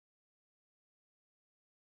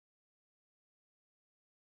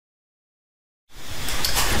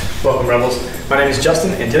Welcome Rebels, my name is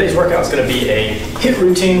Justin and today's workout is going to be a HIIT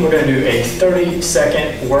routine. We're going to do a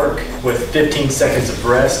 30-second work with 15 seconds of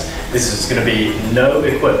rest. This is going to be no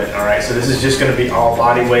equipment, alright? So this is just going to be all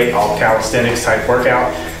body weight, all calisthenics type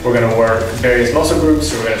workout. We're going to work various muscle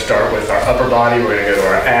groups. So we're going to start with our upper body, we're going to go to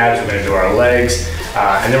our abs, we're going to do our legs,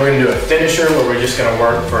 and then we're going to do a finisher where we're just going to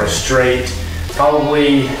work for a straight,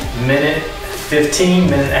 probably minute 15,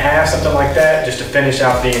 minute and a half, something like that, just to finish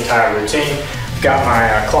out the entire routine. Got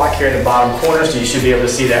my clock here in the bottom corner, so you should be able to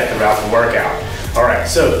see that throughout the workout. All right,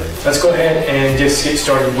 so let's go ahead and just get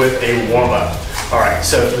started with a warm-up. All right,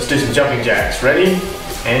 so let's do some jumping jacks. Ready?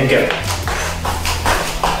 And go.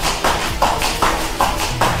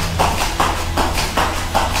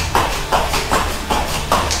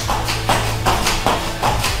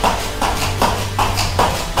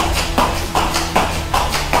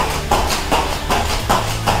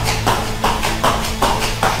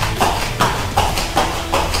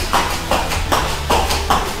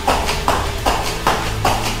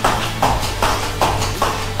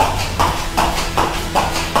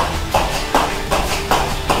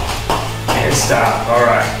 Stop. All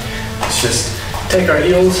right, let's just take our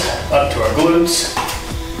heels up to our glutes.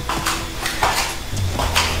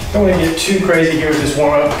 Don't want to get too crazy here with this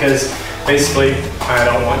warm-up because basically I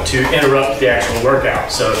don't want to interrupt the actual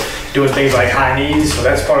workout. So doing things like high knees, so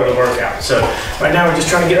that's part of the workout. So right now we're just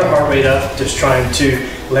trying to get our heart rate up, just trying to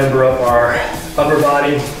limber up our upper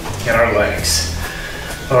body and our legs.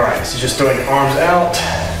 All right, so just throwing your arms out.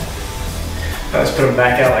 Now let's put them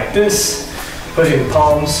back out like this. Pushing the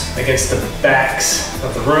palms against the backs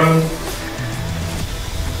of the room.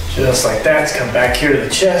 Just like that. Let's come back here to the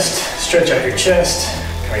chest. Stretch out your chest.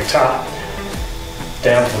 Coming top,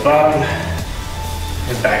 down to the bottom,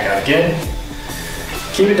 and back out again.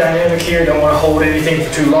 Keep it dynamic here. Don't want to hold anything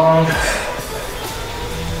for too long.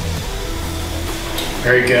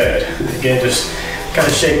 Very good. Again, just kind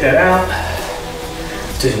of shake that out.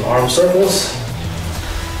 Do some arm circles.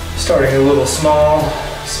 Starting a little small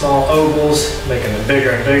ovals, making them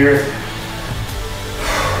bigger and bigger.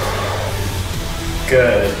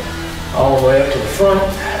 Good. All the way up to the front.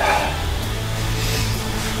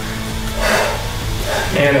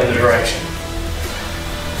 And other direction.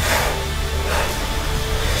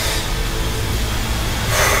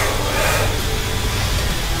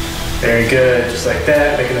 Very good, just like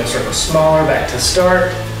that, making those circles smaller, back to the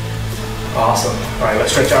start. Awesome. All right,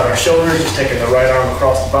 let's stretch out our shoulders, just taking the right arm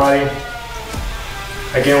across the body.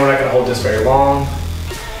 Again, we're not going to hold this very long.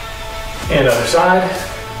 And other side.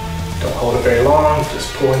 Don't hold it very long.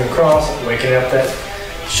 Just pulling across, waking up that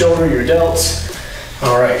shoulder, your delts.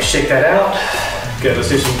 All right, shake that out. Good. Let's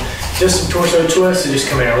do just some torso twists. So just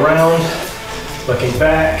coming around, looking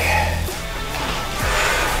back.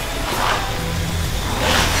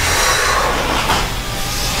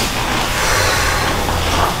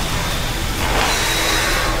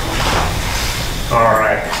 All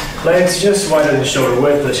right. Legs just wider than shoulder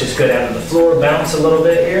width. Let's just go down to the floor, bounce a little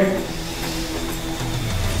bit here.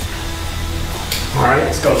 All right,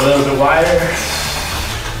 let's go a little bit wider.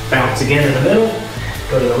 Bounce again in the middle.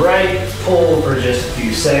 Go to the right, pull for just a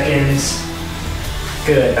few seconds.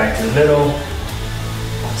 Good, back to the middle.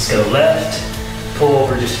 Let's go left, pull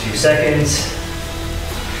for just a few seconds.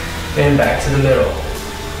 And back to the middle.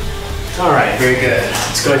 All right, very good.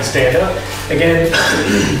 Let's go ahead and stand up. Again,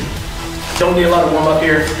 don't need a lot of warm up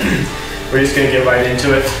here. We're just gonna get right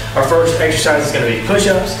into it. Our first exercise is gonna be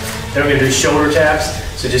push-ups. Then we're gonna do shoulder taps.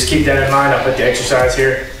 So just keep that in mind. I'll put the exercise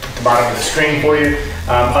here at the bottom of the screen for you.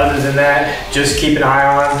 Other than that, just keep an eye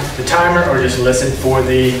on the timer or just listen for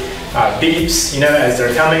the beeps, as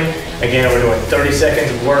they're coming. Again, we're doing 30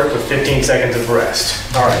 seconds of work with 15 seconds of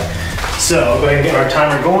rest. All right, so I'll go ahead and get our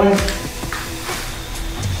timer going.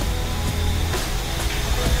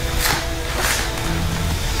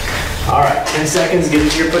 All right, 10 seconds, get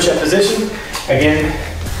into your push-up position. Again,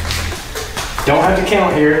 don't have to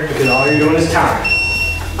count here because all you're doing is time.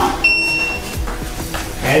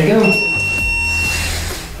 There you go.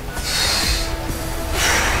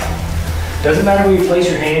 Doesn't matter where you place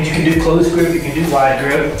your hands. You can do closed grip, you can do wide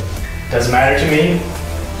grip. Doesn't matter to me.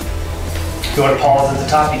 If you want to pause at the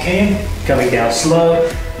top, you can. Coming down slow,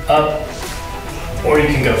 up, or you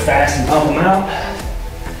can go fast and pump them out.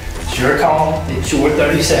 It's your call, it's your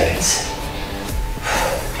 30 seconds.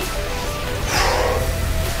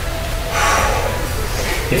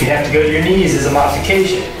 If you have to go to your knees as a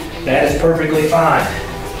modification, that is perfectly fine.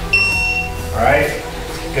 All right,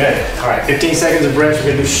 good. All right, 15 seconds of rest,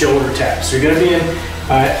 we're gonna do shoulder taps. So you're gonna be in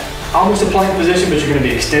almost a plank position, but you're gonna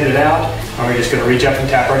be extended out, and we're just gonna reach up and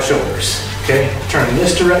tap our shoulders. Okay, turn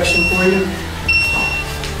this direction for you.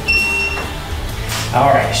 All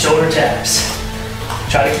right, shoulder taps.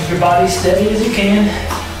 Try to keep your body steady as you can.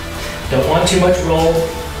 Don't want too much roll.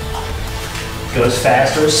 Go as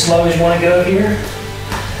fast or as slow as you want to go here.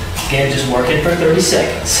 Again, just working for 30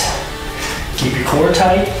 seconds. Keep your core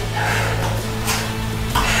tight.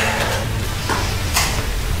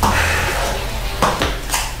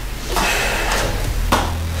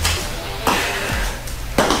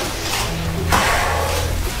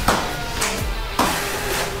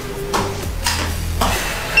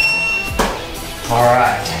 All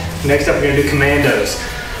right, next up we're gonna do commandos.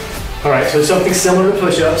 All right, so something similar to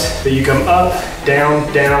push-ups, that you come up,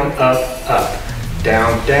 down, down, up, up.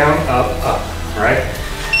 Down, down, up, up. All right,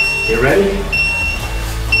 get ready?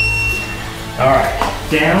 All right,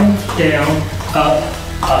 down, down, up,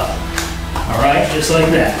 up. All right, just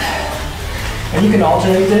like that. And you can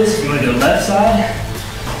alternate this if you want to go left side.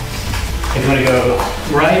 If you want to go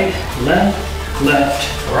right, left,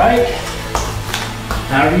 left, right.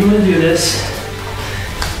 However you want to do this.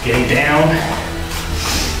 Getting down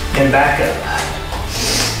and back up.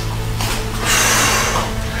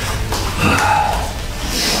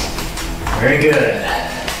 Very good.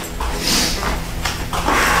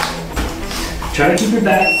 Try to keep your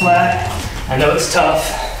back flat. I know it's tough.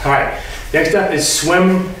 All right, next up is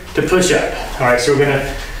swim to push up. All right, so we're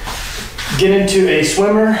gonna get into a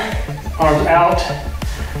swimmer, arms out,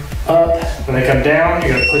 up. When they come down,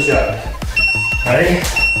 you're gonna push up. Ready?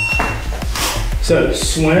 So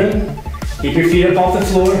swim, keep your feet up off the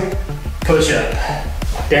floor, push up.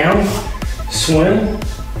 Down, swim,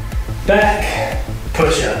 back,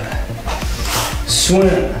 push up.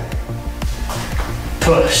 Swim,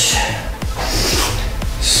 push.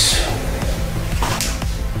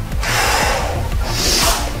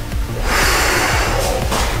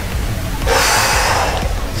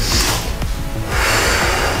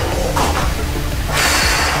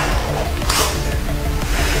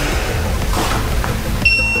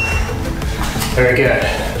 Very good.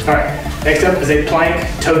 All right, next up is a plank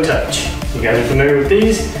toe touch. You guys are familiar with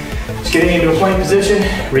these. Just getting into a plank position,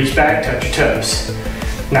 reach back, touch your toes.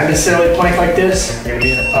 Not necessarily plank like this, you're gonna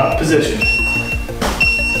be in an up position.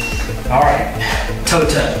 All right, toe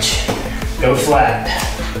touch, go flat.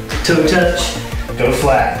 Toe touch, go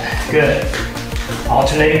flat. Good.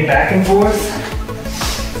 Alternating back and forth.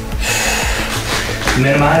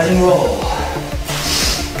 Minimizing roll.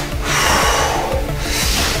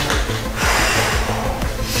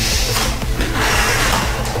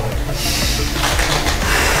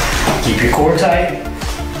 Keep your core tight.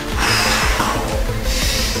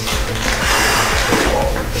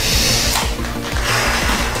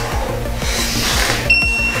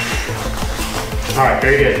 All right,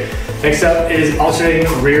 very good. Next up is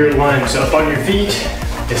alternating rear lunge. So up on your feet,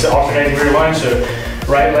 it's an alternating rear lunge. So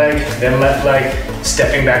right leg, then left leg,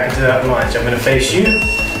 stepping back into that lunge. I'm gonna face you.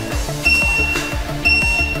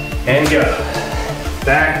 And go.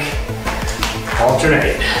 Back,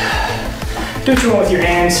 alternate. Do what you want with your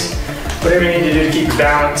hands. Whatever you need to do to keep your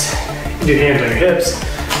balance. You can do hands on your hips,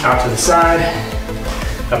 out to the side,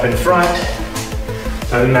 up in front.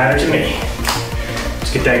 Doesn't matter to me.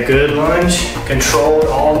 Just get that good lunge, control it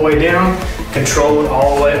all the way down, control it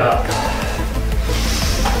all the way up.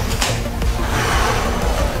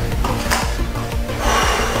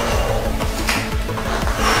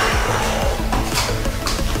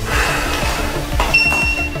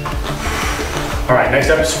 All right, next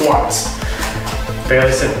up, squats.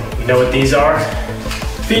 Fairly simple. You know what these are?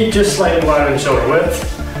 Feet just slightly wider than shoulder width.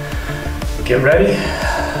 Get ready.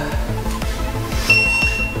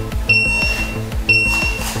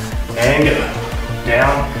 And go.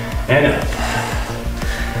 Down and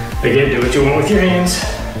up. Again, do what you want with your hands.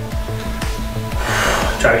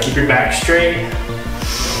 Try to keep your back straight.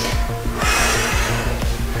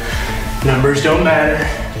 Numbers don't matter.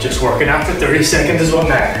 Just working out for 30 seconds is what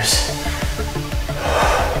matters.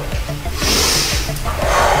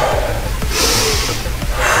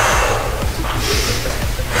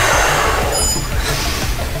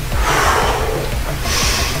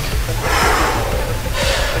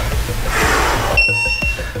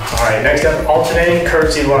 All right, next up, alternating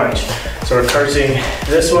curtsy lunge. So we're curtsying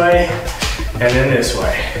this way and then this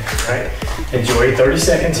way, right? Enjoy 30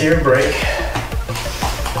 seconds here, break.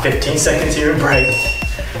 15 seconds here, break.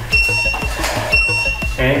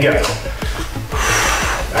 And go.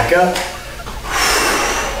 Back up.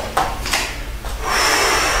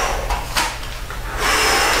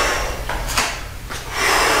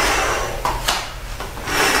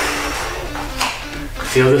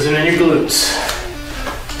 Feel this in your glutes.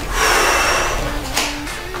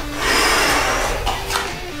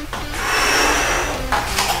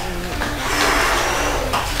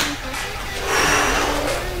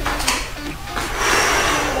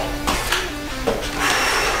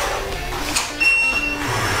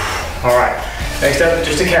 Next up,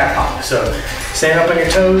 just a calf hop. So stand up on your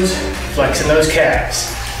toes, flexing those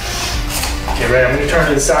calves. Okay, ready? I'm gonna turn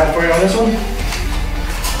to the side for you on this one.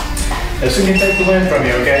 This one can take the wind from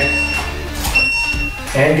you, okay?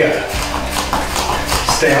 And go.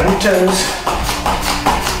 Stay on your toes.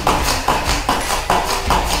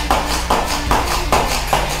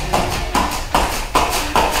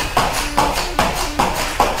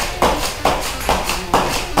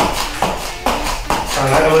 Try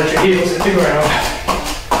not to let your heels hit the ground.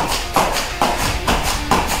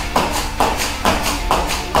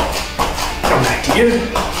 Come back to you.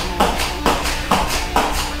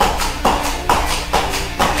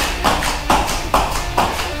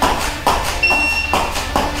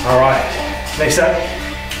 All right, next up,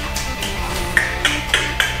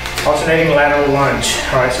 alternating lateral lunge.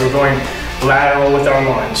 All right, so we're going lateral with our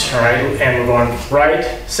lunge, all right? And we're going right,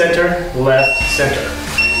 center, left, center.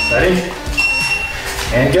 Ready?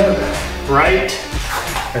 And go. Right,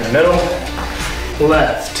 in the middle,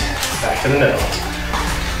 left, back to the middle.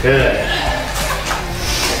 Good.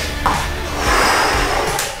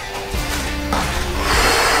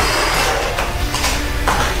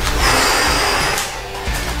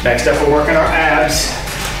 Next up, we're working our abs.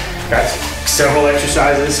 Got several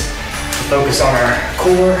exercises to focus on our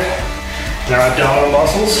core and our abdominal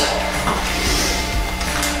muscles.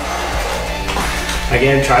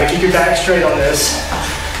 Again, try to keep your back straight on this.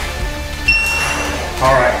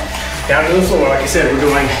 All right, down to the floor. Like I said, we're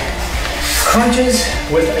doing crunches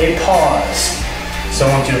with a pause. So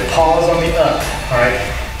I want you to pause on the up, all right?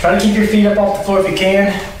 Try to keep your feet up off the floor if you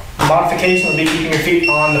can. The modification will be keeping your feet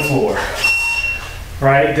on the floor.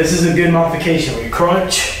 Right, this is a good modification. Where you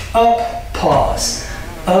crunch, up, pause,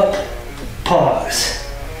 up, pause.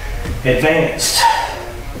 Advanced.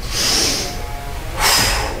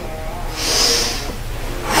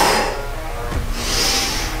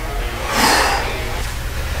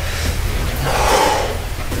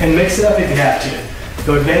 And mix it up if you have to.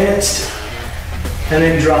 Go advanced, and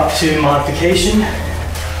then drop to modification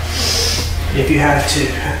if you have to.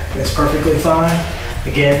 That's perfectly fine.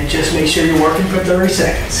 Again, just make sure you're working for 30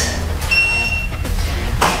 seconds.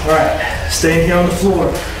 All right, staying here on the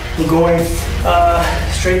floor. We're going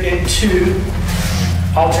straight into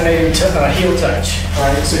alternating heel touch.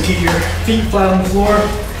 All right, so keep your feet flat on the floor.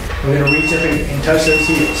 We're gonna reach up and touch those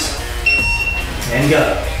heels. And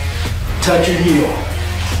go. Touch your heel.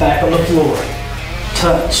 Back on the floor.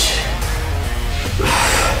 Touch.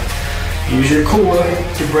 Use your core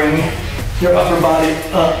to bring your upper body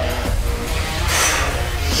up.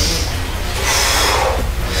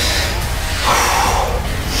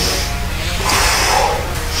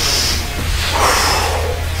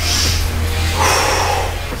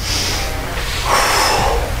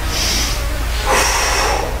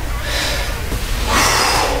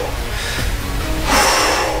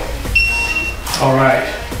 All right,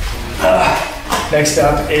 next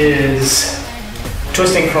up is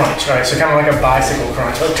twisting crunch. All right, so kind of like a bicycle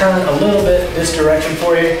crunch. I'll turn a little bit this direction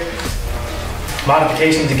for you.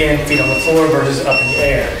 Modifications again, feet on the floor versus up in the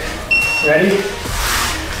air. Ready?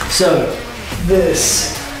 So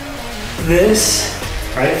this,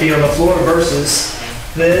 right, feet on the floor versus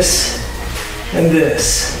this and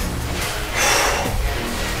this.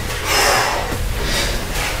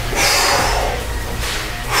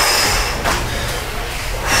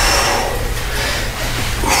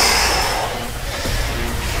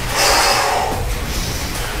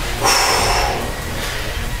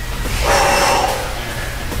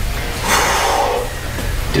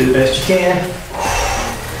 Do the best you can.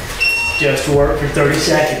 Just work for 30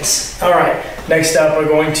 seconds. All right, next up we're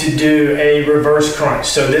going to do a reverse crunch.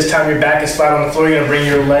 So this time your back is flat on the floor, you're gonna bring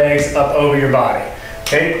your legs up over your body.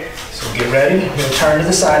 Okay, so get ready. We're gonna turn to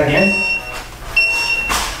the side again.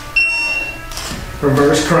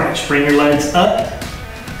 Reverse crunch. Bring your legs up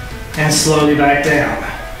and slowly back down.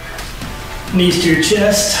 Knees to your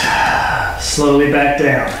chest, slowly back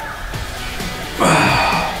down.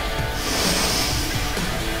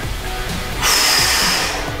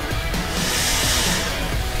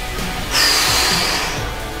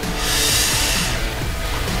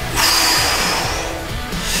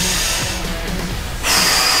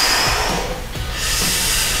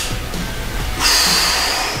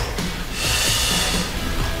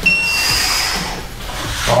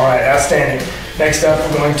 All right, outstanding. Next up,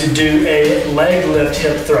 we're going to do a leg lift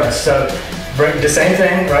hip thrust. So bring the same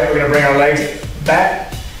thing, right? We're gonna bring our legs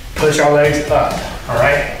back, push our legs up, all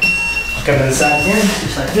right? Come to the side again,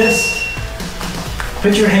 just like this.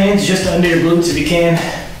 Put your hands just under your glutes if you can.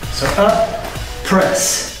 So up,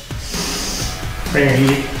 press. Bring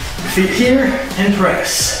your feet here and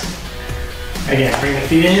press. Again, bring the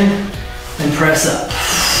feet in and press up.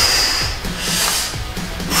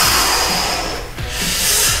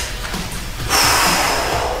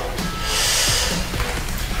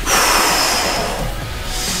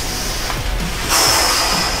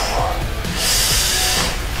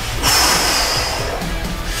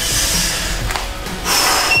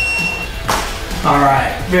 All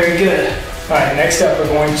right, very good. All right, next up we're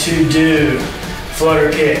going to do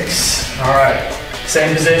flutter kicks. All right,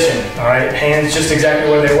 same position. All right, hands just exactly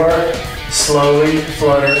where they were. Slowly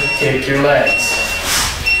flutter kick your legs.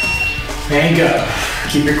 And go.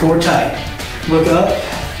 Keep your core tight. Look up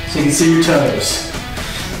so you can see your toes.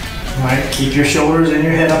 All right, keep your shoulders and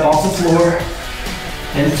your head up off the floor.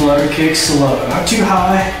 And flutter kick slow. Not too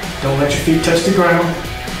high. Don't let your feet touch the ground.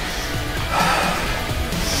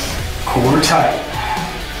 Core tight.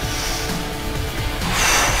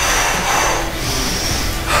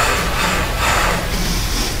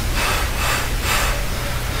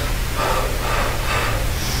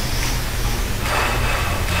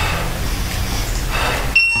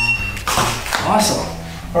 Awesome.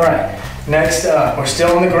 All right, next up, we're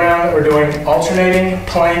still on the ground. We're doing alternating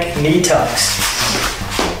plank knee tucks.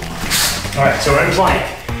 All right, so we're in plank.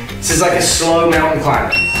 This is like a slow mountain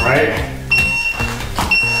climber, all right?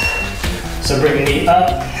 So bring the knee up,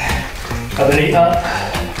 other knee up.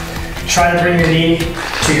 Try to bring your knee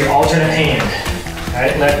to your alternate hand. All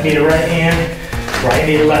right, left knee to right hand, right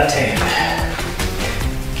knee to left hand.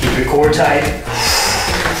 Keep your core tight.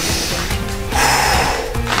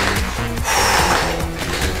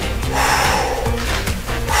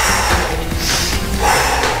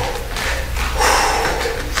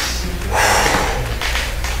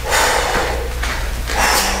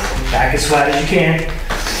 Back as flat as you can.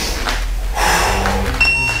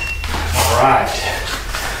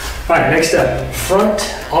 All right, next up, front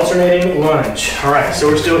alternating lunge. All right, so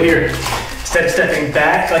we're still here. Instead of stepping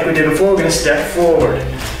back like we did before, we're gonna step forward.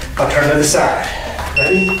 I'll turn to the side.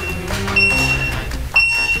 Ready?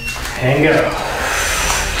 And go.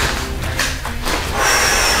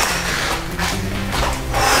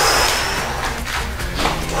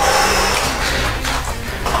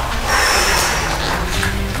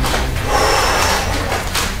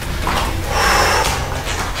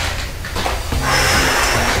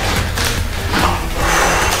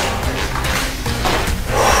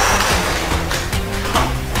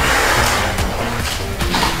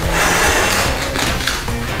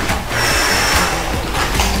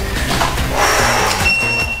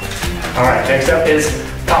 All right, next up is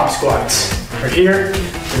pop squats. We're here,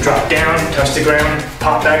 we drop down, touch the ground,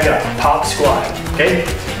 pop back up, pop squat, okay?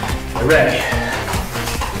 We're ready.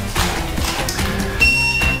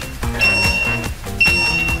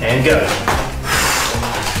 And go.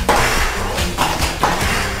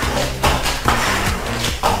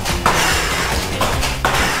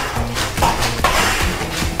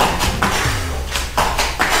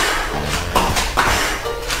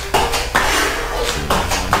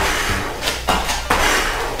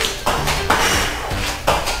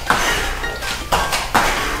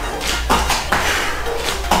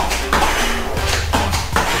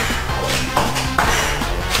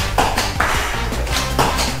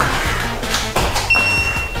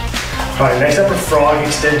 All right, next up a frog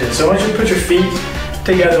extension. So I want you to put your feet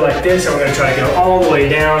together like this, and we're gonna try to go all the way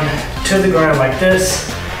down to the ground like this,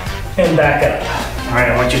 and back up. All right,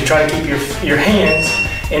 I want you to try to keep your hands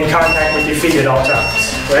in contact with your feet at all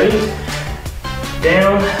times. Ready?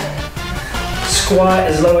 Down, squat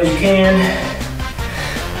as low as you can,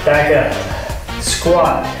 back up.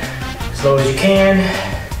 Squat as low as you can,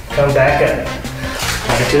 come back up.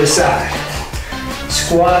 Back to the side.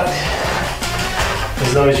 Squat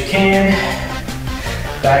as low as you can,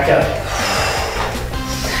 back up.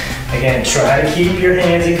 Again, try to keep your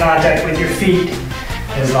hands in contact with your feet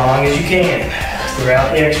as long as you can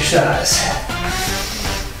throughout the exercise.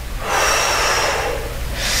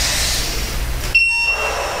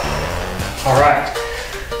 All right,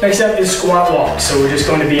 next up is squat walk. So we're just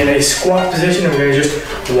going to be in a squat position and we're going to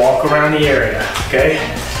just walk around the area, okay?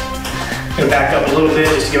 I'm going to back up a little bit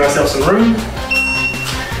just to give myself some room.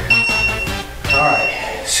 All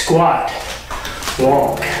right, squat,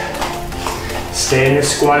 walk. Stay in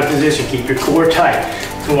this squatted position, keep your core tight.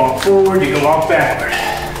 You can walk forward, you can walk backward.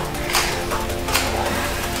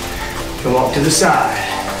 You can walk to the side.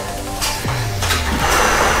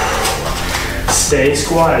 Stay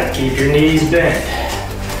squatted, keep your knees bent.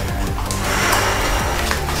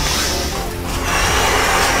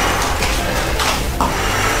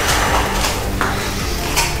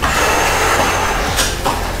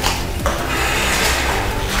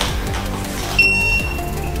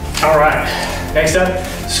 All right, next up,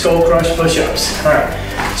 skull crush push-ups. All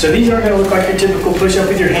right, So these aren't gonna look like your typical push-up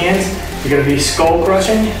with your hands. You're gonna be skull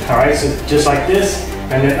crushing, all right? So just like this,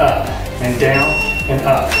 and then up, and down, and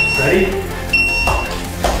up. Ready?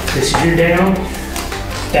 This is your down,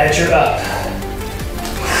 that's your up.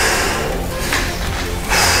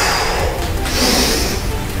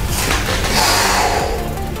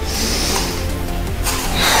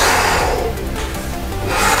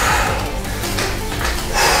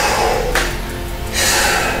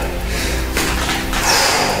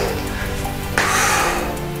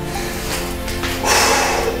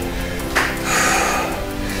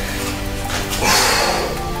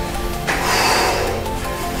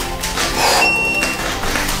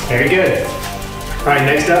 Very good. All right,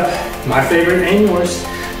 next up, my favorite and yours,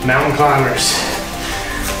 mountain climbers.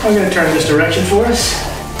 I'm gonna turn this direction for us.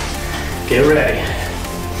 Get ready.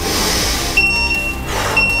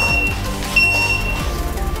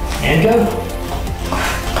 And go.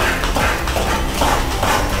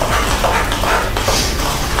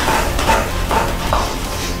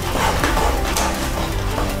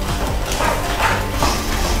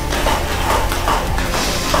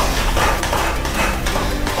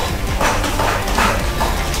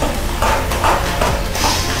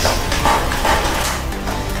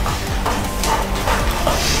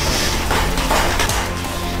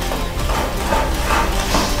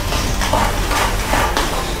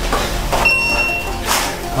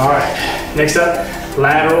 All right, next up,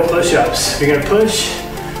 lateral push-ups. You're gonna push,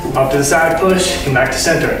 off to the side push, come back to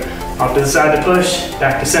center. Off to the side to push,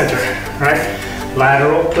 back to center, all right?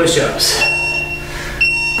 Lateral push-ups.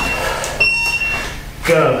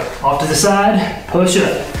 Go, off to the side, push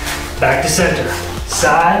up, back to center.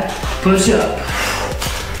 Side, push up.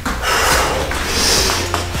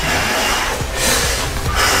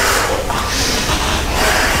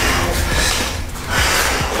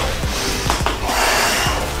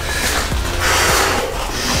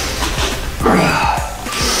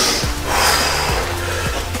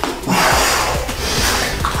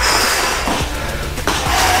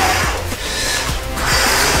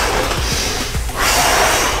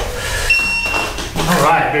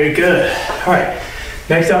 Very good. All right,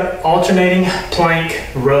 next up, alternating plank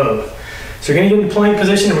row. So we're gonna get in the plank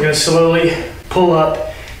position and we're gonna slowly pull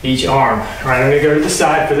up each arm. All right, I'm gonna go to the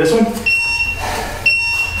side for this one.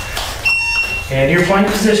 And your plank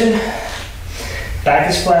position, back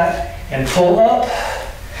is flat, and pull up,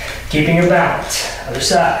 keeping your balance. Other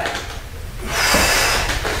side.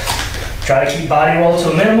 Try to keep body roll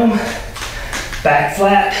to a minimum. Back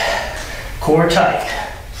flat, core tight.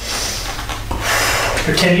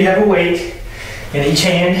 Pretend you have a weight in each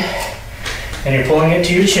hand and you're pulling it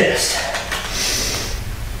to your chest.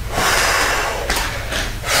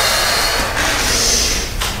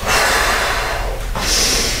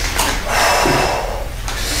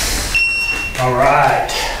 All right.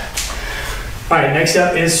 All right, next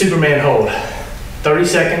up is Superman hold. 30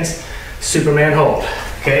 seconds, Superman hold,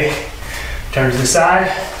 okay? Turn to the side.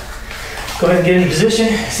 Go ahead and get in position.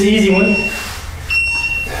 It's the easy one.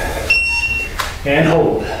 And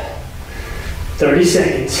hold. 30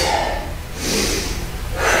 seconds.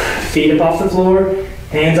 Feet up off the floor,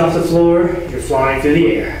 hands off the floor, you're flying through the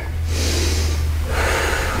air.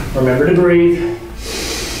 Remember to breathe.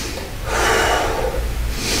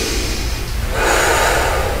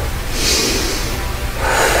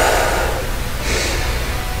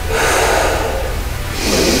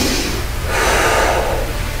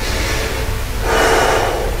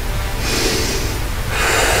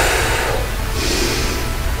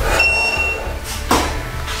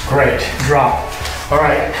 Great, drop. All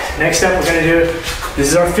right, next up we're gonna do, this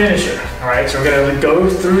is our finisher. All right, so we're gonna go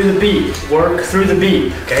through the beat, work through the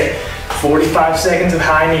beat, okay? 45 seconds of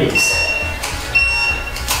high knees.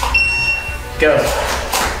 Go.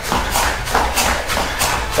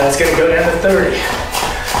 That's gonna go down to 30.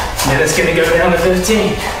 Then it's gonna go down to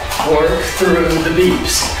 15. Work through the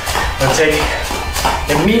beeps. We'll take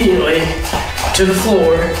immediately to the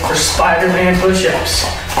floor for Spider-Man push-ups.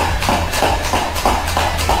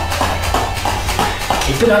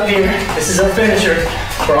 Keep it up here. This is our finisher.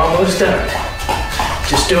 We're almost done.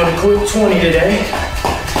 Just doing a quick 20 today.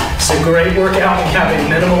 It's a great workout and you have a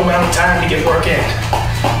minimal amount of time to get work in.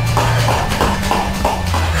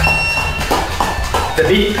 The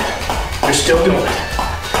beat, you're still going.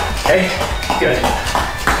 Okay, good.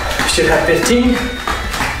 We should have 15.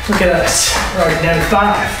 Look at us. We're already down to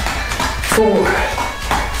 5, 4,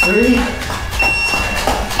 3.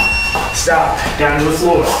 Stop, down to the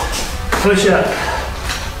floor. Push up.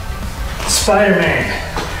 Spider-Man,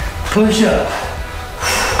 push up.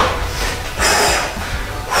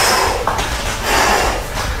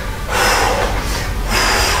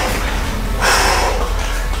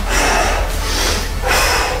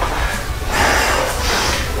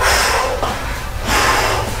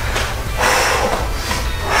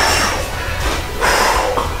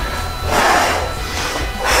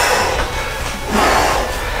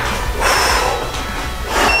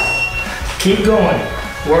 Keep going.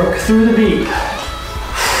 Work through the beat.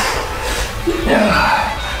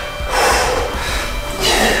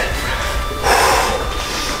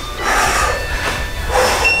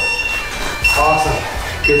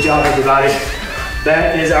 Awesome. Good job, everybody.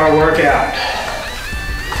 That is our workout.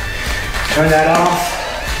 Turn that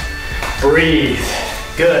off. Breathe.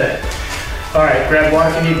 Good. All right, grab water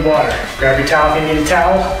if you need water. Grab your towel if you need a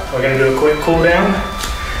towel. We're gonna do a quick cool down.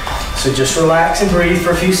 So just relax and breathe for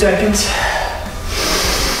a few seconds.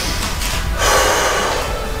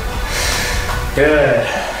 Good.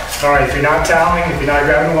 All right, if you're not toweling, if you're not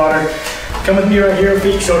grabbing water, come with me right here,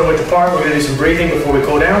 feet shoulder width apart. We're gonna do some breathing before we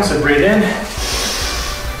cool down. So breathe in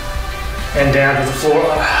and down to the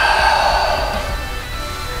floor.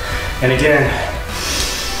 And again,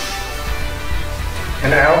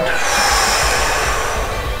 and out,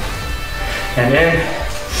 and in,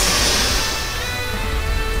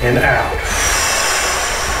 and out.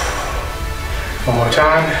 One more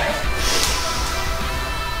time.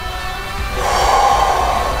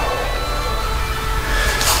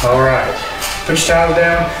 All right, put your towel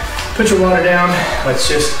down, put your water down. Let's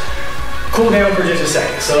just cool down for just a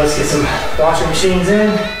second. So let's get some washing machines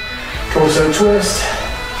in, torso twist.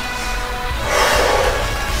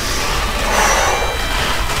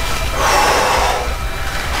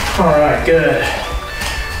 All right, good.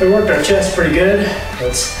 We worked our chest pretty good.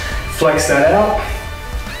 Let's flex that out.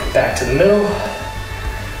 Back to the middle.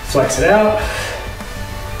 Flex it out.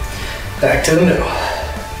 Back to the middle.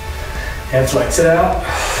 And flex it out.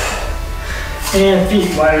 And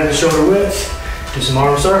feet wider than shoulder width. Do some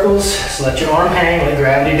arm circles. So let your arm hang. Let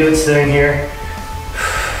gravity do its thing here.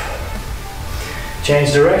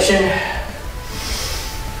 Change direction.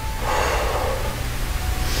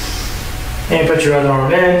 And put your other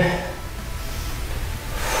arm in.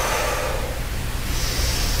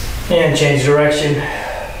 And change direction.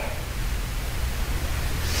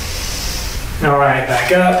 All right,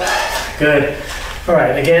 back up. Good. All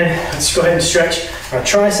right, again, let's go ahead and stretch our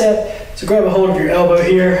tricep. So grab a hold of your elbow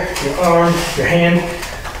here, your arm, your hand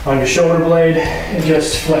on your shoulder blade, and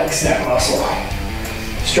just flex that muscle.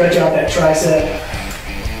 Stretch out that tricep.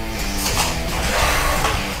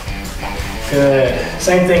 Good.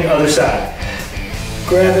 Same thing, other side.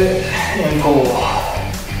 Grab it and pull.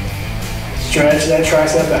 Stretch that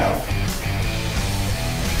tricep out.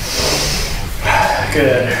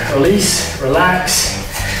 Good. Release, relax.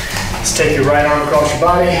 Let's take your right arm across your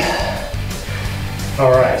body.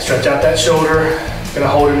 All right, stretch out that shoulder. Gonna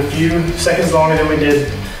hold it a few seconds longer than we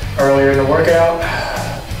did earlier in the workout.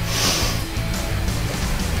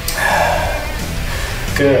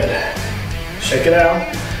 Good. Shake it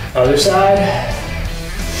out. Other side.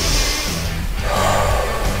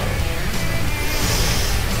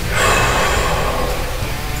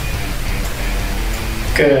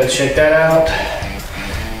 Good, shake that out.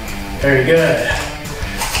 Very good.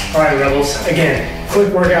 All right, Rebels, again,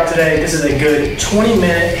 quick workout today. This is a good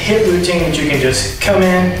 20-minute HIIT routine that you can just come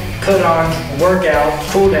in, put on, work out,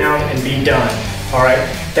 cool down, and be done. All right,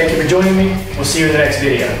 thank you for joining me. We'll see you in the next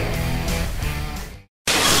video.